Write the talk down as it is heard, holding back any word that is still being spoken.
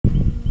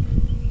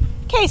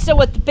Queso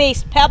with the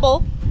base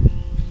pebble.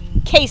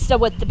 Queso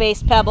with the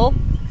base pebble.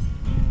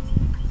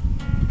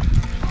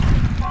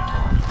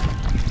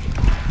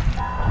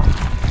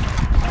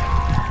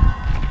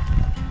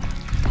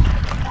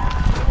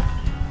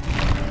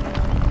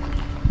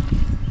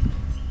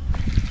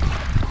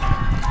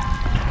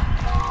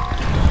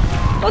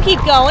 We'll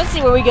keep going,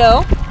 see where we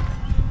go.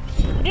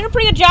 We're doing a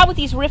pretty good job with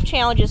these rift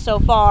challenges so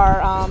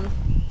far.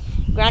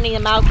 Grinding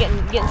them out,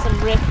 getting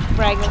some rift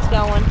fragments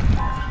going.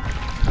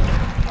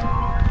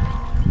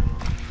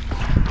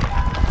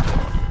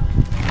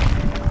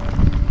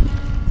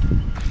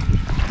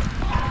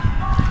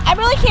 I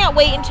really can't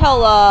wait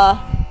until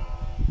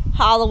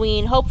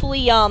Halloween.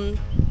 Hopefully,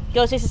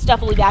 Ghostface's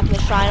stuff will be back in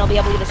the shrine. I'll be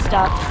able to get his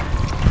stuff.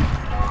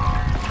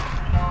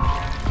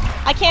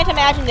 I can't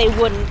imagine they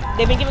wouldn't.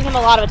 They've been giving him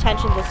a lot of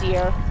attention this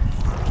year.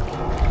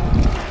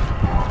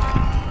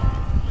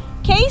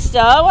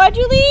 Queso, why'd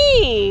you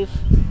leave?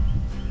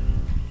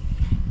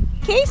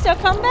 Queso,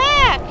 come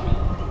back!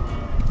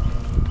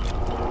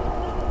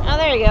 Oh,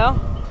 there you go.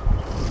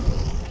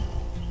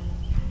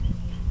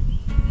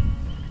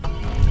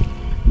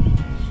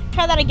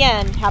 Try that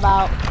again, how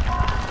about?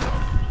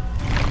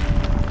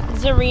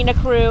 Zarina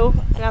crew,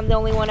 and I'm the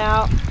only one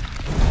out.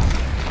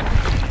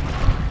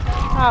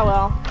 Oh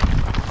well.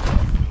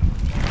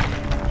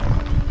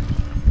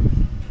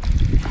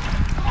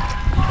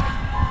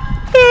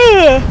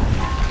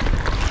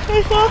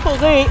 It's awful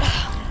late.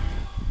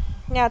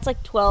 Yeah, it's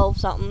like 12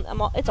 something.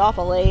 It's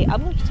awful late.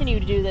 I'm gonna continue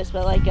to do this,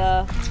 but like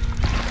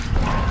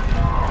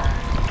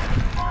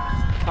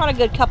on a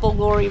good couple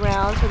Laurie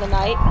rounds for the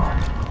night.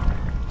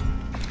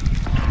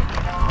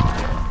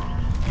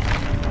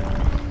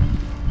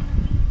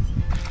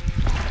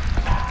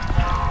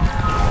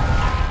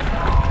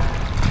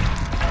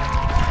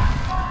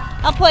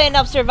 I'll play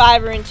enough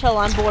Survivor until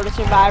I'm bored of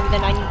Survivor,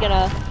 then I'm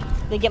gonna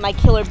get my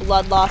killer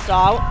bloodlust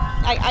out.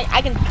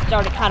 I can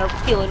start to kind of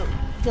feel it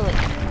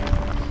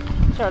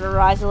start to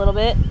rise a little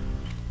bit.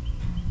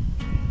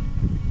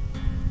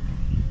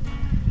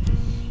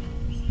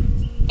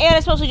 And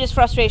it's mostly just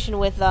frustration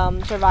with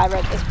Survivor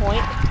at this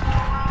point.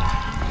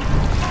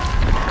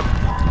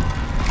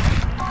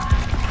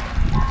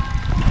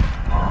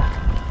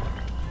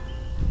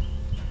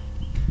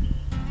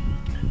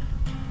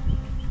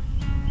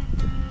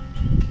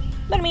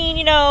 But I mean,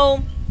 you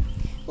know,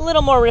 a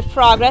little more rift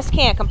progress,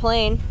 can't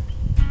complain.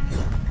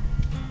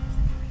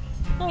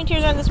 How many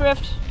tiers are in this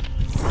rift?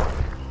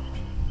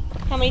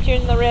 How many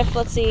tiers in the rift?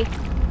 Let's see.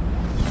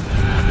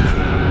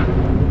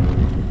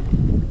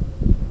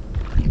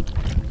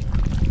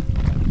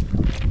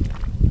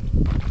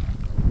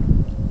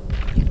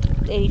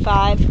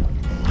 $85.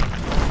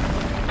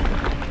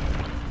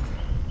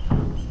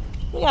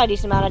 We got a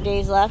decent amount of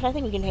days left. I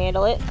think we can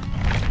handle it.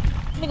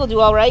 I think we'll do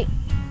alright.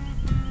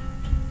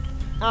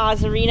 Ah,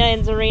 Zarina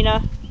and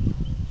Zarina.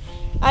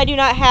 I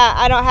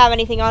don't have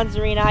anything on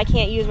Zarina. I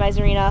can't use my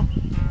Zarina.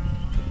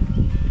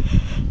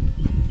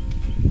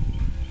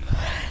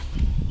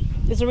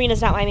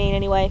 Zarina's not my main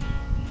anyway.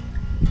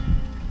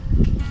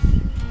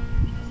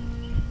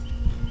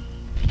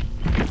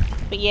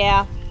 But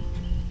yeah.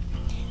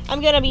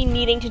 I'm gonna be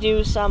needing to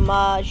do some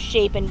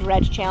shape and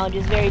dredge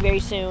challenges very, very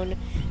soon.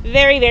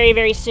 Very, very,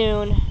 very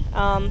soon.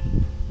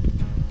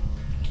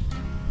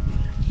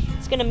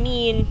 It's gonna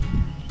mean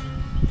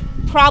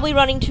probably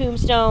running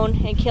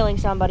Tombstone and killing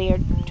somebody, or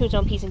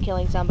Tombstone Piece and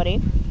killing somebody.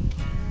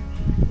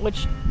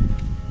 Which,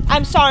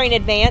 I'm sorry in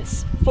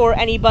advance for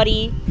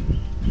anybody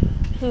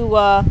who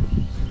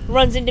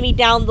runs into me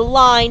down the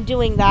line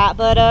doing that,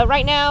 but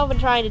right now I've been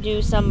trying to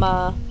do some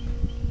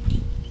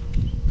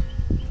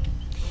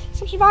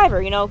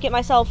Survivor, you know, get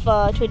myself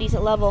to a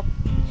decent level.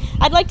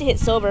 I'd like to hit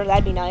silver,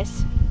 that'd be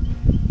nice.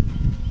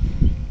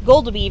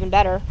 Gold would be even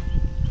better.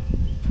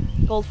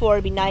 Gold 4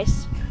 would be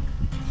nice.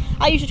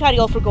 I usually try to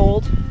go for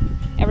gold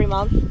every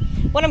month.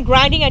 When I'm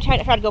grinding, I try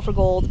to go for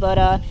gold, but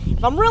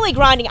if I'm really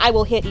grinding, I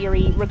will hit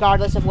Eerie,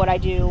 regardless of what I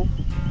do,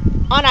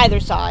 on either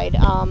side.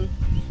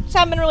 Just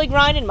haven't been really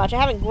grinding much.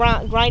 I haven't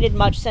grinded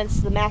much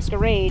since the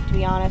Masquerade, to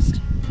be honest.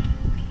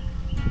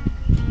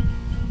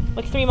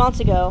 Like 3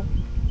 months ago.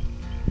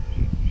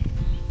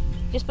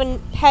 Just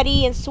been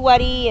heady and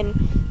sweaty, and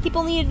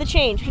people needed the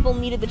change. People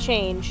needed the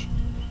change.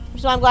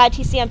 So I'm glad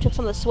TCM took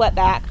some of the sweat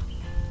back.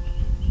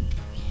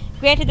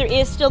 Granted, there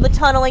is still the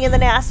tunneling and the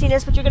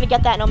nastiness, but you're going to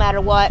get that no matter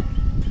what.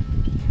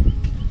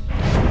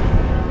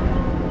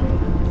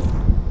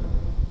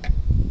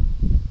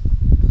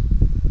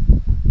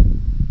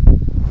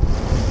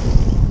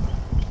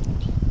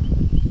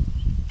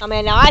 Oh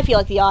man, now I feel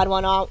like the odd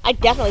one out. I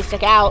definitely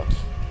stick out.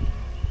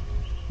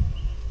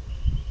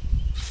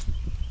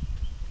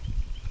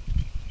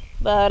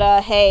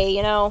 But, hey,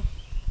 you know,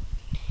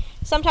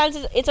 sometimes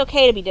it's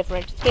okay to be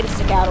different. It's okay to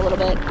stick out a little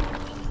bit.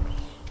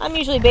 I'm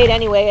usually bait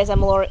anyway, as a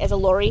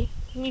Laurie.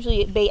 I'm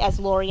usually bait as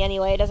Laurie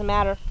anyway, it doesn't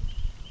matter.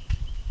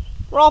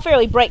 We're all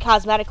fairly bright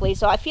cosmetically,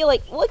 so I feel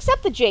like, well,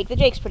 except the Jake. The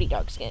Jake's pretty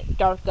dark skin,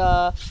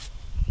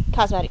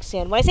 cosmetic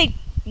skin. When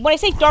I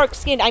say dark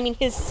skinned, I mean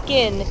his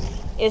skin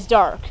is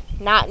dark.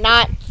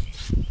 Not,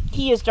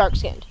 he is dark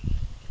skinned.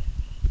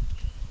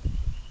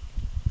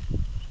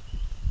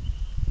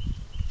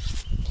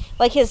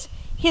 Like his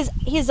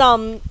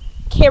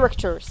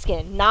character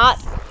skin,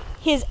 not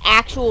his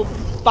actual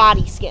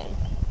body skin.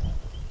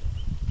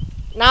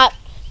 Not.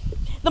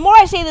 The more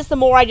I say this, the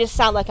more I just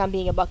sound like I'm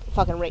being a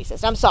fucking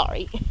racist. I'm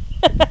sorry.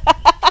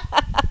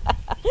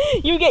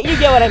 You get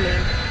what I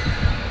mean.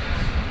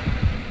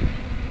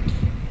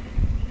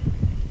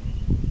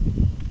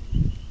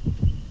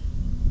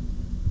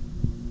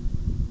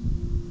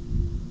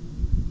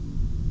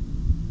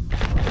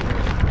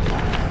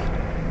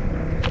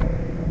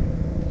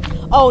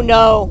 Oh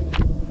no!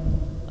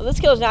 Well,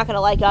 this killer's not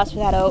gonna like us for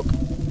that oak.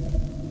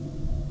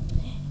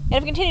 And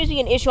if it continues to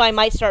be an issue, I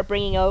might start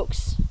bringing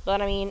oaks.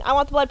 But I mean, I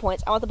want the blood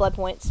points. I want the blood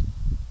points.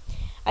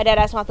 I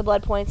deadass want the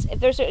blood points.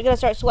 If they're gonna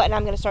start sweating,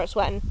 I'm gonna start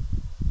sweating.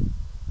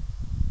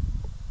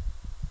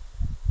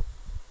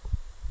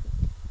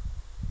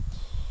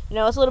 You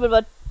know, it's a little bit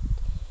of a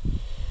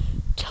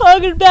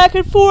tugging back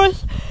and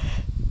forth.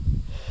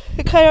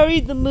 You kind of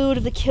read the mood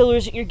of the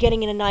killers that you're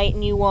getting in a night,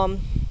 and you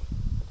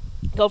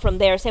go from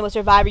there. Same with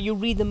Survivor. You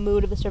read the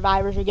mood of the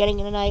survivors you're getting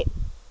in a night.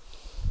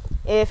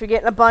 If you're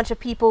getting a bunch of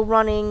people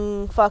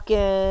running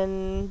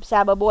fucking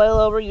Sabo Boil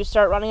over, you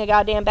start running a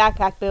goddamn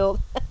backpack build.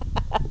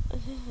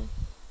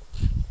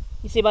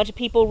 You see a bunch of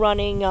people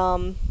running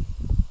a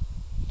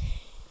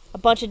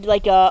bunch of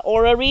like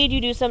aura read,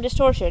 you do some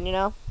distortion, you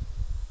know?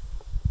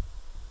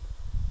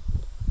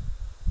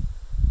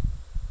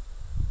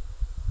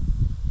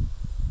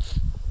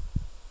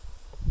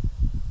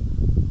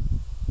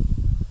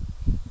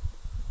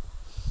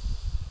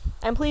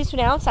 I'm pleased to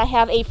announce I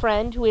have a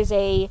friend who is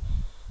a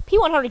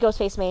P100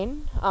 Ghostface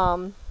main,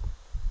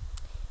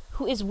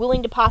 who is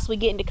willing to possibly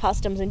get into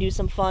customs and do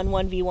some fun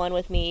 1v1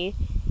 with me,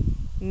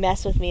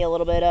 mess with me a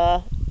little bit,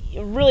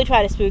 really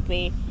try to spook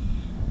me.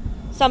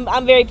 So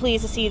I'm very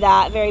pleased to see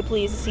that, very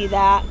pleased to see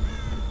that.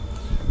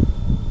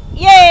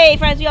 Yay,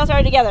 friends, we all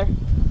started together.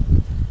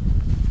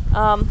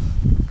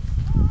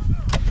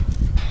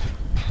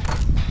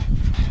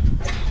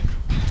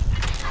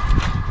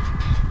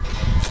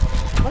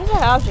 What is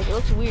that object? It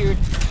looks weird.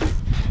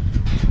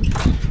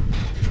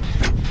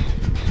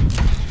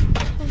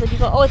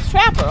 Oh, it's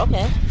Trapper,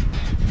 okay.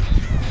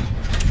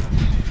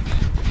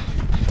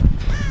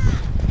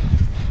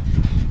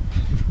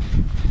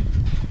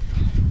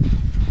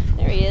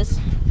 There he is.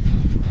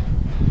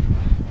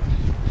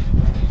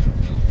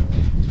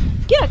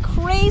 Get a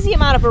crazy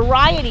amount of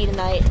variety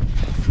tonight.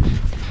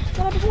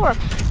 Not before.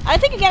 I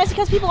think again it's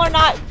because people are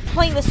not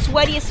playing the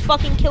sweatiest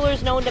fucking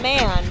killers known to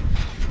man.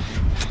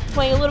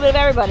 Playing a little bit of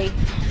everybody.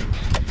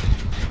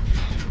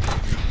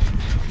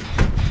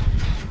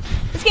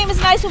 This game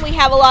is nice when we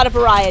have a lot of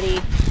variety.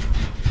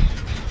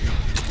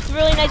 It's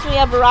really nice when we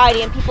have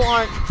variety and people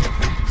aren't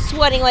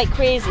sweating like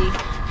crazy.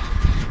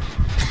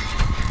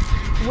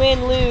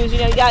 Win, lose, you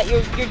know, you got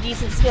your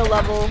decent skill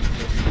level,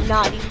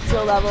 not decent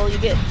skill level. You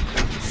get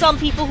some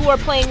people who are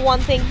playing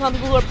one thing, some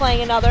people who are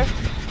playing another.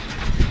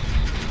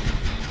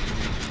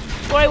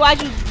 Laurie,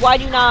 why'd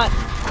you not?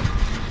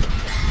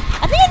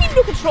 I think I need a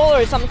new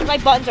controller or something because my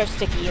buttons are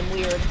sticky and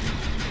weird.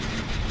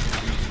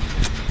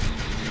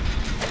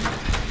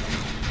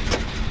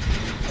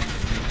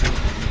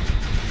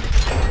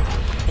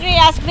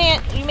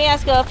 You may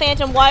ask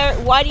Phantom,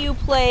 why do you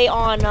play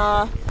on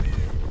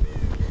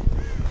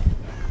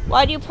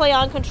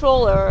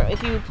controller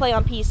if you play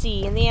on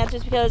PC? And the answer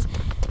is because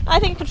I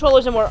think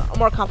controllers are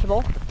more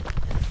comfortable.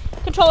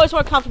 Controllers are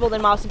more comfortable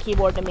than mouse and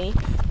keyboard to me.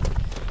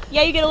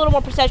 Yeah, you get a little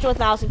more precision with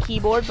mouse and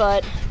keyboard,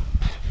 but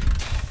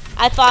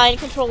I find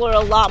controller a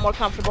lot more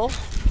comfortable.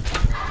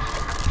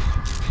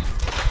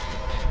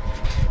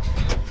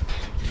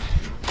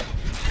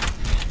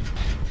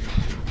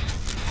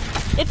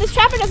 If this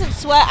Trapper doesn't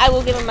sweat, I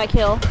will give him my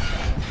kill.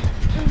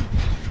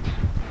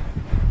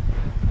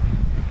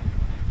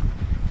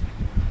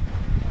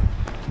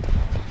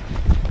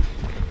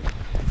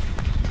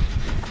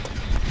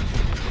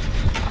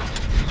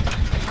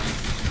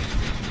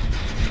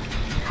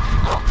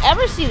 I don't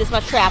ever see this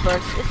much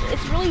Trappers.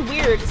 It's really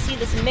weird to see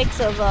this mix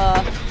of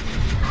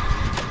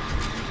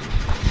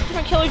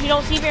different killers you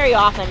don't see very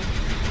often.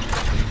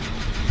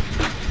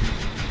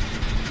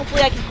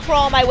 Hopefully I can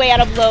crawl my way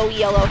out of low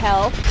yellow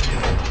hell.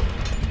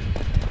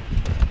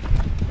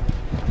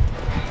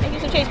 Give me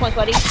some chase points,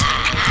 buddy.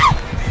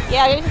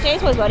 Yeah, give me some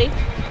chase points, buddy.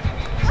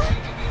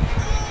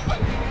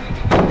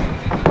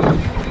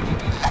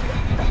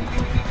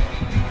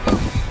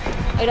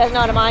 He doesn't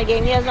know how to mind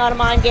game. He doesn't know how to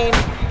mind game.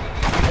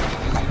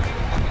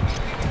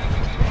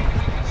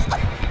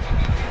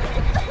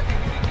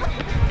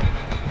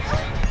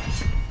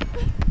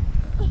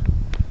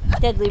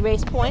 Deadly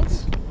race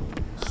points.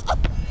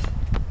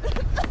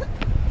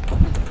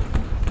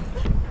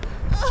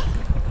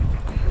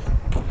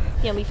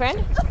 You want me,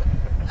 friend?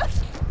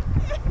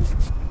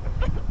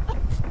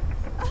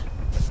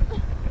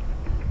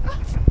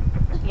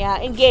 Yeah,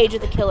 engage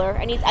with the killer.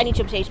 I need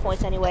some chase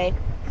points anyway.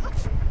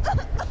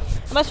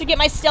 I must forget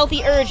my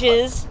stealthy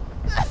urges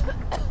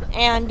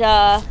and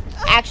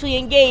actually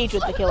engage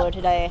with the killer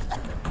today.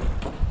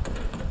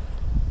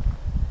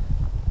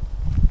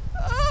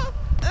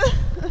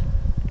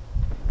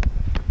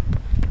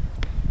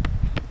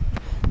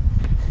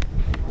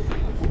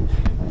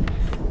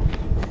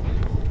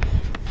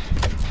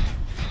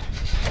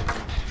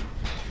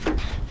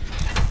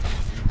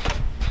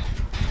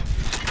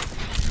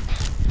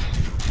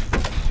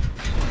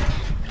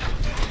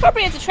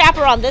 appropriate it's a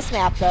trapper on this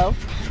map, though.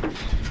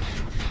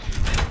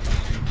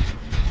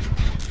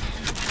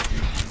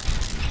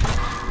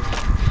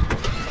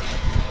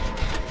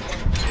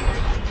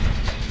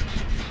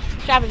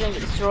 Trapper's gonna get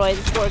destroyed,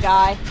 this poor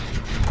guy.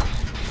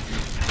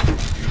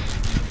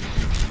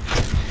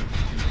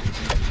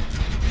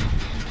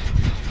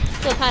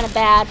 Feel kind of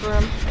bad for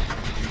him.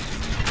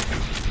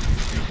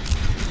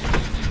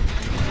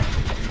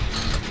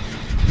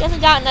 He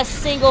hasn't gotten a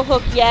single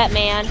hook yet,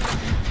 man.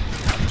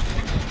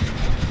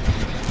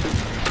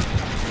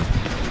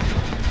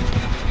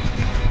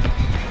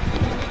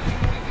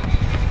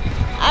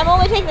 I'm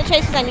only taking the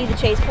chase because I need the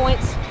chase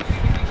points.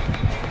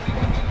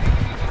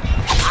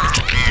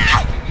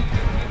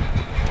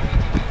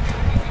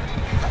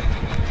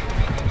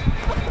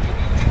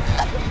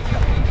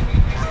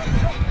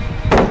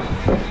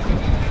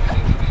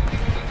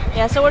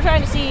 Yeah, so we're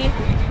trying to see.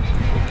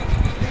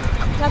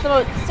 It's not the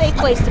most safe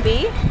place to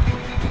be.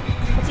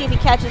 Let's see if he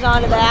catches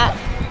on to that.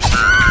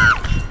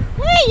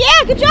 Hey,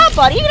 yeah, good job,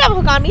 buddy. You can have a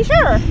hook on me,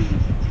 sure.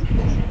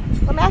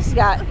 What mask has he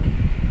got?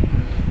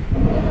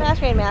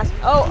 Masquerade mask.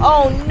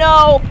 Oh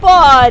no,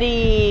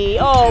 buddy.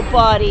 Oh,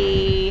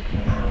 buddy.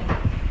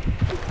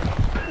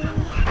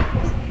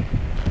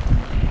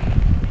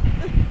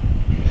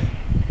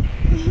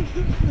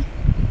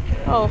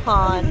 Oh,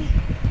 Han.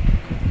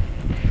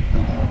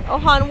 Oh,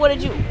 Han, what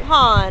did you...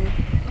 Han.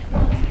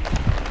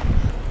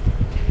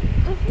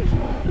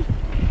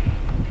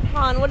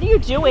 Han, what are you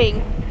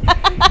doing?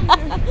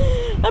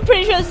 I'm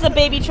pretty sure this is a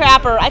baby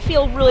trapper. I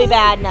feel really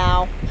bad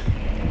now.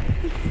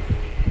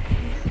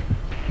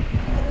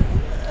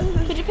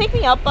 Could you pick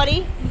me up,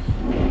 buddy?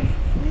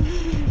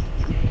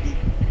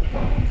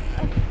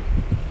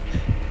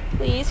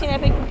 Please, can I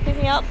pick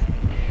me up?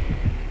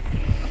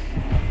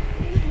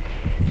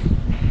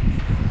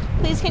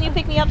 Please, can you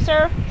pick me up,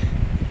 sir?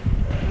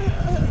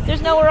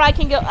 There's nowhere I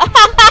can go.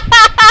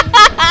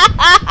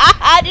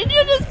 Did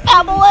you just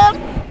pebble him?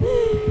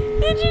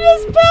 Did you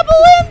just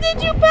pebble him?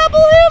 Did you pebble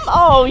him?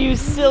 Oh, you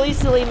silly,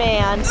 silly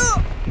man.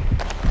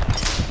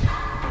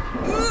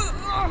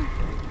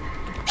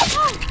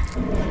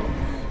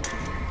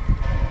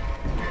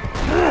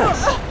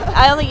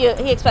 I don't think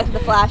he expected the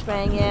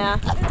flashbang, yeah.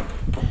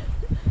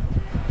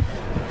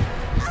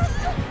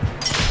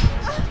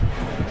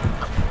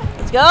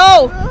 Let's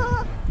go!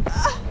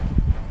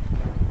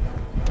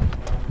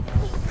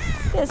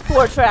 This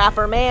poor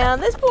trapper, man.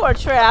 This poor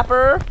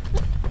trapper.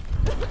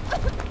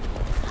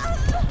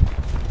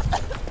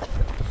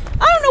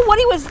 I don't know what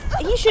he was...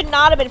 He should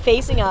not have been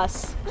facing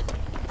us.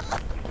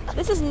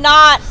 This is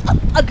not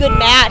a good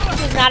match.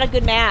 This is not a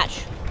good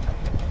match.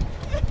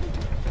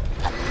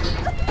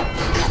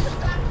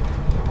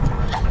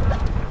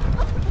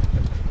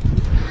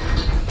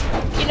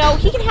 You know,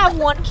 he can have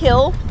one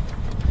kill.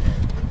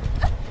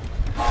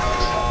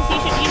 He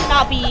should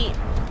not be...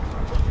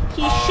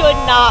 He should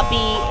not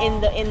be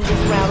in this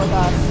round with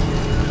us.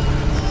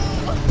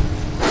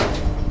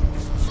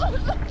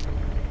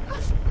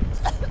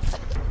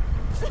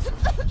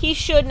 He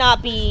should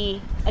not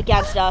be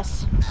against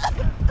us.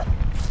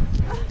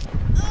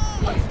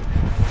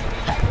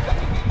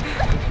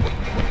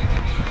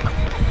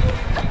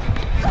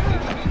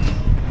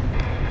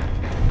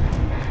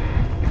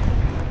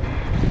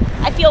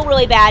 I feel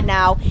really bad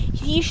now.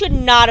 He should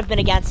not have been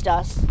against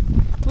us.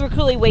 We were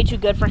clearly way too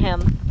good for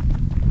him.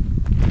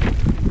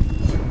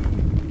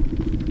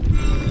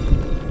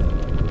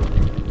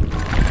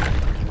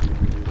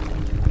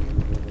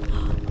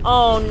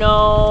 Oh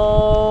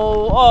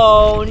no.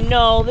 Oh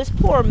no, this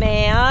poor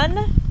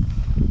man.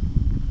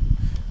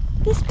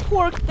 This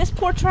poor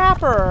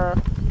trapper.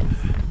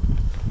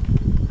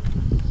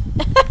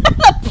 The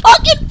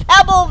fucking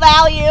pebble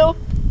value.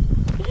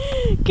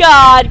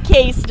 God,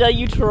 Kasta,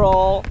 you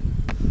troll.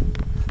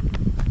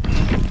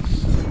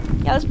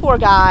 Yeah, this poor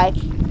guy.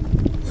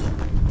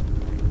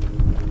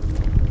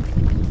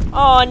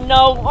 Oh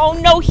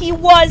no, he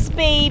was,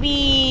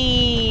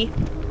 baby.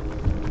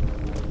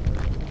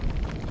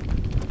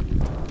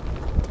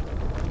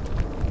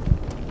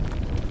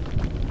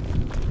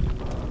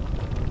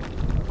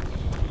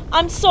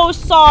 I'm so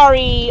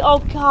sorry. Oh,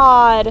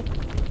 God.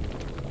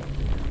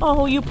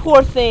 Oh, you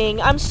poor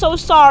thing. I'm so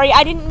sorry.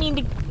 I didn't mean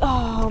to...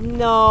 Oh,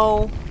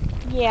 no.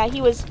 Yeah,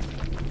 he was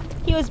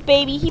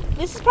baby.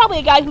 This is probably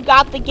a guy who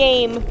got the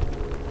game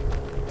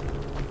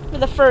for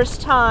the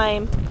first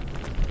time.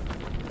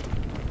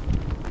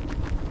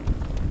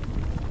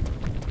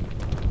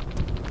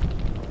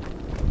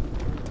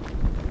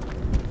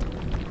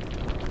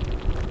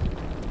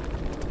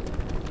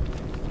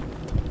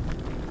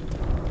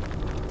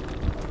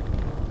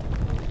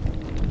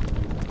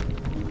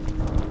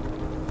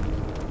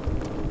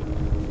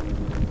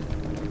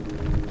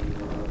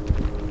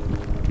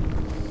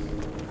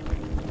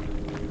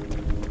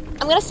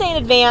 I'm gonna say in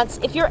advance,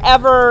 if you're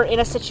ever in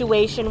a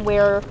situation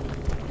where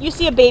you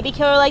see a baby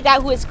killer like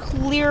that who is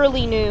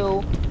clearly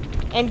new,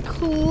 and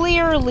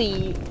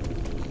clearly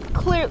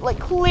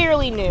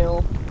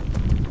new,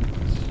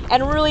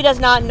 and really does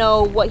not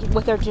know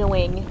what they're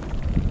doing,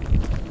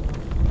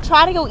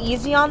 try to go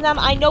easy on them.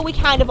 I know we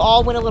kind of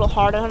all went a little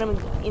hard on him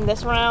in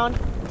this round.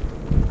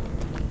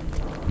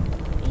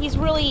 He's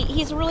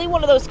really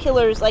one of those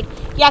killers. Like,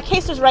 yeah,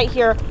 Caser's right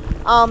here.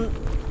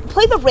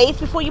 Play the Wraith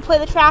before you play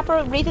the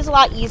Trapper. Wraith is a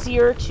lot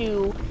easier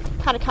to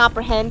kind of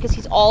comprehend because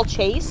he's all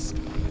chase.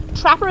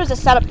 Trapper is a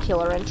setup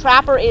killer, and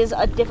Trapper is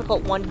a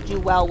difficult one to do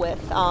well with.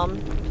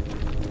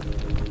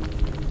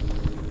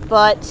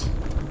 But,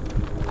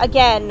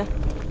 again,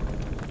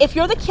 if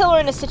you're the killer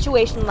in a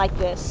situation like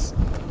this,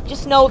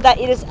 just know that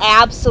it is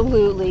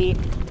absolutely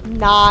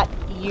not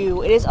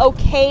you. It is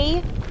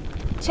okay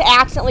to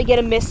accidentally get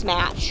a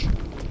mismatch.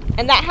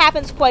 And that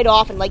happens quite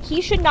often. Like,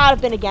 he should not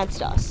have been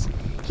against us.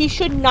 He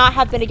should not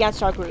have been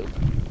against our group.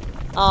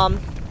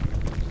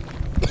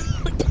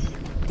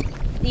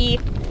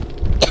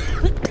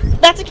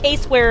 That's a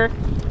case where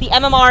the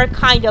MMR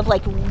kind of,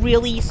 like,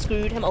 really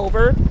screwed him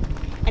over.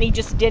 And he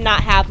just did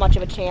not have much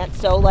of a chance.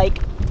 So, like,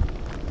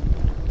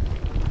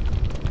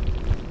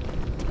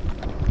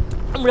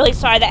 I'm really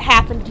sorry that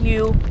happened to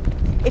you.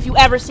 If you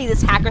ever see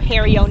this hacker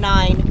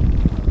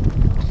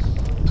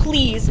Harry09,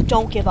 please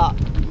don't give up.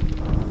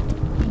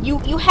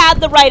 You had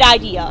the right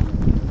idea.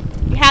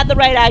 You had the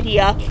right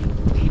idea,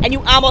 and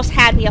you almost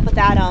had me up at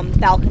that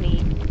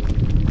balcony.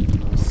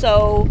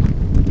 So,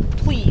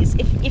 please,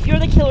 if you're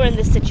the killer in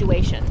this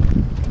situation,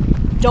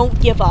 don't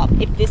give up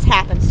if this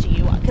happens to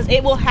you, because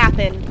it will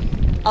happen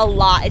a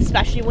lot,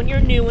 especially when you're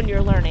new and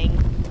you're learning.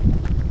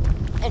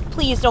 And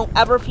please don't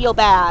ever feel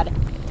bad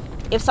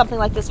if something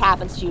like this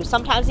happens to you.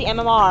 Sometimes the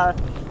MMR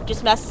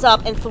just messes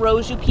up and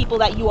throws you people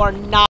that you are not